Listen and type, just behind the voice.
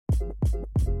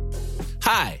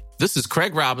Hi, this is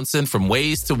Craig Robinson from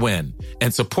Ways to Win,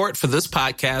 and support for this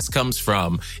podcast comes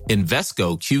from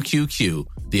Invesco QQQ,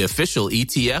 the official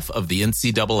ETF of the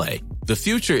NCAA. The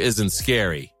future isn't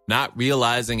scary. Not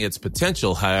realizing its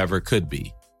potential, however, could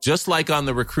be. Just like on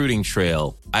the recruiting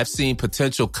trail, I've seen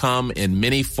potential come in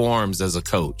many forms as a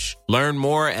coach. Learn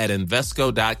more at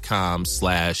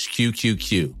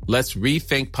Invesco.com/QQQ. Let's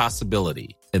rethink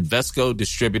possibility. Invesco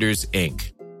Distributors,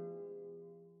 Inc.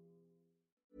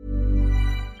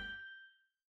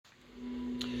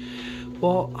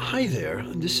 Well, hi there.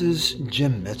 This is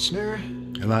Jim Metzner.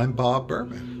 And I'm Bob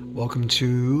Berman. Welcome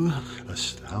to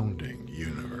Astounding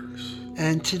Universe.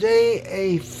 And today,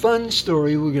 a fun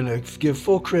story. We're going to give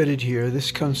full credit here.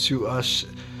 This comes to us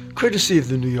courtesy of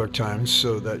the New York Times,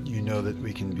 so that you know that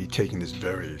we can be taking this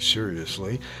very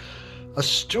seriously. A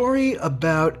story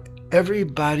about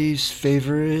everybody's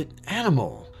favorite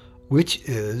animal, which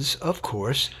is, of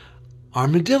course,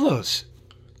 armadillos.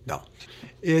 No,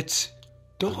 it's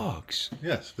dogs.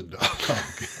 Yes, the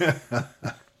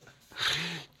dog.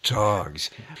 Dogs.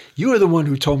 You are the one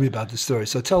who told me about the story,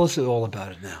 so tell us all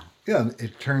about it now. Yeah,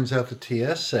 it turns out the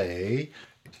TSA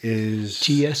is...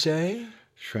 TSA?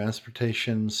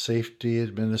 Transportation Safety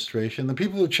Administration. The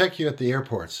people who check you at the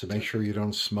airports to make sure you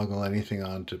don't smuggle anything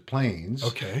onto planes.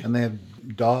 Okay. And they have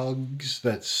dogs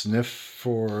that sniff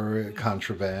for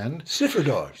contraband. Sniffer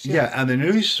dogs. Yeah, and the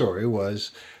news story was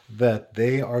that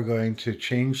they are going to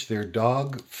change their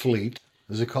dog fleet.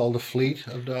 Is it called a fleet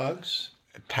of dogs?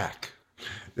 Pack.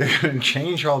 They're going to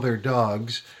change all their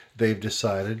dogs, they've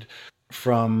decided,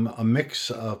 from a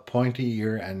mix of pointy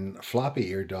ear and floppy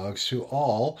ear dogs to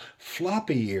all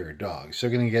floppy ear dogs. They're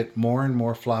going to get more and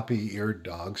more floppy eared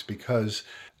dogs because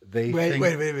they think...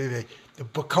 Wait. The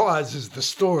because is the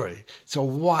story. So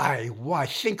why?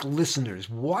 Think, listeners,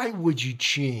 why would you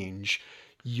change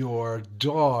your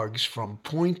dogs from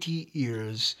pointy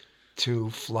ears to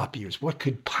floppy ears? What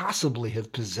could possibly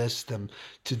have possessed them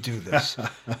to do this?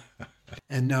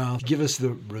 And now give us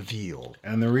the reveal.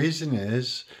 And the reason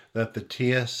is that the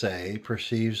TSA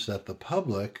perceives that the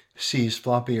public sees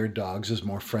floppy-eared dogs as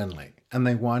more friendly. And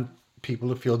they want people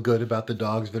to feel good about the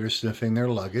dogs that are sniffing their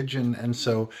luggage. And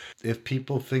so if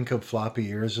people think of floppy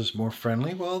ears as more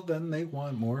friendly, well, then they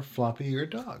want more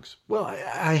floppy-eared dogs. Well,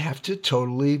 I have to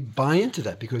totally buy into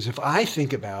that, because if I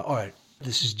think about, all right,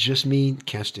 this is just me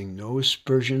casting no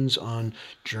aspersions on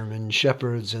German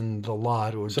Shepherds and the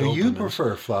lot, or so Dobermans. You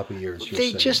prefer floppy ears, you're They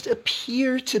saying. just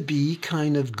appear to be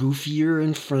kind of goofier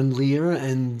and friendlier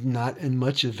and not in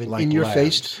much of an Like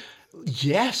in-your-face.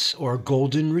 Yes, or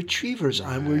golden retrievers.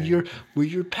 Right. We're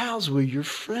your pals, we're your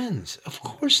friends. Of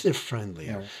course they're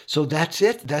friendlier. Yeah. So that's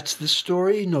it? That's the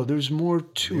story? No, there's more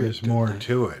to it. There's more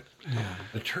to it. Yeah.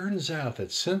 It turns out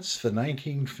that since the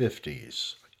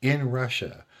 1950s in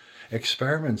Russia,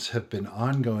 experiments have been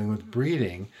ongoing with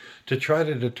breeding to try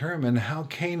to determine how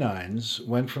canines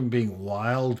went from being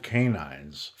wild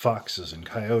canines, foxes and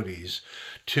coyotes,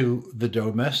 to the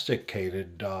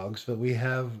domesticated dogs that we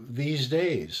have these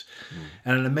days.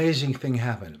 And an amazing thing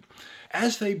happened.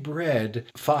 As they bred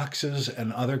foxes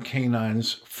and other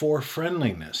canines for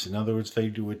friendliness, in other words, they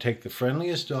would take the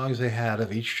friendliest dogs they had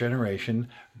of each generation,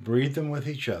 breed them with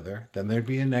each other, then there'd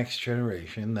be a next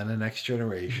generation, then a next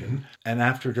generation. And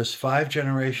after just 5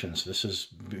 generations, this is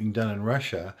being done in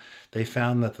Russia, they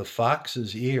found that the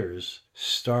fox's ears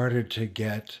started to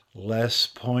get less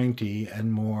pointy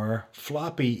and more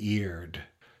floppy-eared.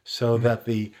 So that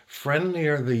the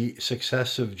friendlier the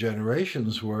successive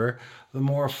generations were, the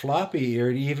more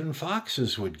floppy-eared even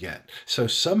foxes would get. So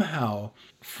somehow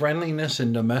friendliness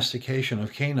and domestication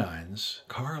of canines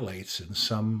correlates in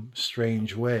some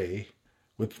strange way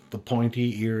with the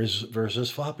pointy ears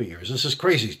versus floppy ears. This is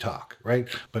crazy talk, right?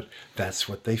 But that's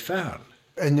what they found.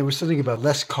 And there was something about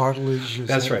less cartilage.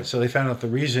 That's right. So they found out the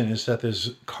reason is that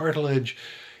there's cartilage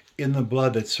in the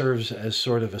blood that serves as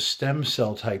sort of a stem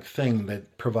cell type thing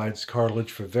that provides cartilage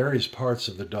for various parts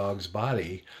of the dog's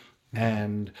body.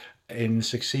 And in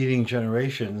succeeding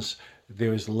generations,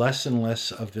 there's less and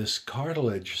less of this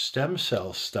cartilage stem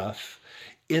cell stuff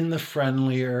in the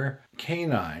friendlier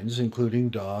canines, including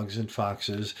dogs and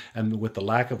foxes. And with the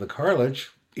lack of the cartilage,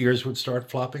 ears would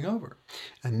start flopping over.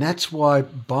 And that's why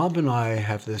Bob and I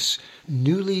have this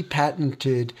newly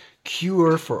patented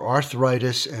cure for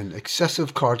arthritis and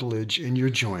excessive cartilage in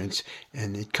your joints.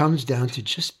 And it comes down to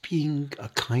just being a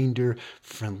kinder,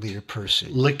 friendlier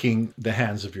person. Licking the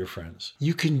hands of your friends.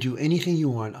 You can do anything you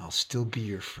want. I'll still be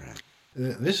your friend.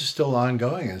 This is still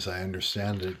ongoing, as I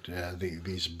understand it,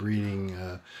 these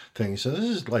breeding things. So this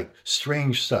is like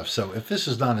strange stuff. So if this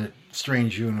is not a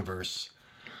strange universe,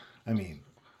 I mean,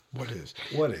 What is?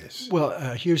 What is? Well,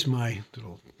 here's my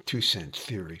little 2-cent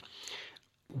theory.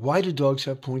 Why do dogs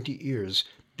have pointy ears?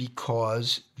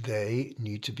 Because they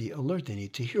need to be alert. They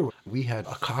need to hear. We had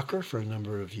a cocker for a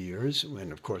number of years,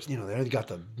 and of course, they got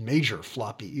the major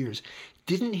floppy ears.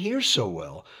 Didn't hear so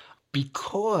well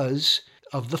because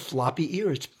of the floppy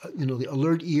ear. It's, the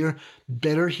alert ear,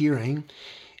 better hearing.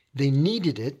 They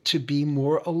needed it to be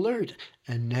more alert.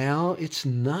 And now it's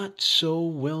not so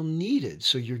well needed.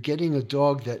 So you're getting a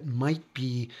dog that might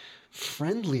be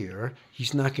friendlier.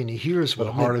 He's not going to hear as well.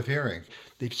 But hard of hearing.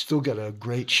 They've still got a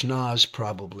great schnoz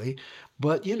probably.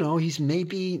 But, he's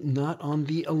maybe not on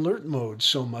the alert mode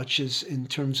so much as in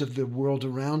terms of the world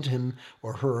around him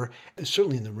or her,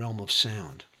 certainly in the realm of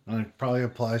sound. And it probably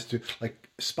applies to, like,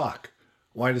 Spock.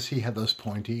 Why does he have those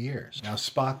pointy ears? Now,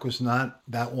 Spock was not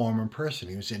that warm a person.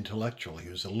 He was intellectual. He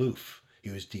was aloof. He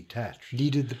was detached.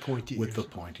 Needed the pointy with ears. the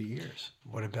pointy ears.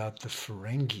 What about the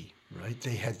Ferengi, right?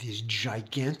 They had these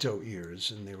giganto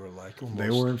ears, and they were like almost... They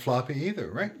weren't floppy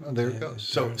either, right? Oh, there it goes.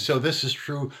 So this is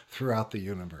true throughout the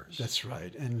universe. That's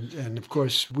right. And of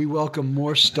course, we welcome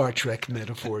more Star Trek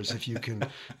metaphors if you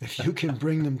can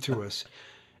bring them to us.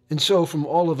 And so from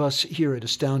all of us here at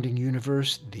Astounding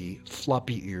Universe, the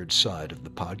floppy-eared side of the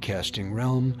podcasting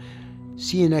realm,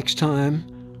 see you next time.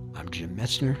 I'm Jim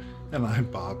Metzner. And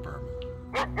I'm Bob Berman.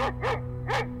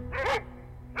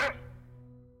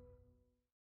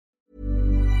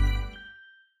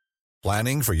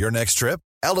 Planning for your next trip?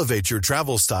 Elevate your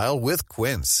travel style with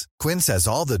Quince. Quince has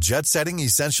all the jet-setting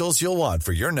essentials you'll want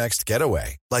for your next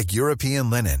getaway, like European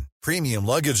linen, premium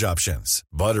luggage options,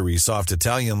 buttery soft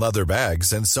Italian leather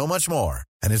bags, and so much more.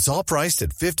 And it's all priced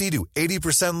at 50 to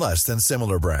 80% less than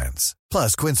similar brands.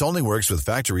 Plus, Quince only works with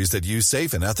factories that use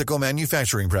safe and ethical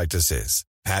manufacturing practices.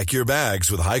 Pack your bags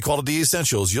with high-quality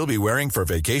essentials you'll be wearing for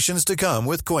vacations to come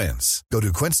with Quince. Go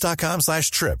to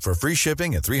quince.com/trip for free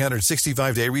shipping and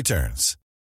 365-day returns.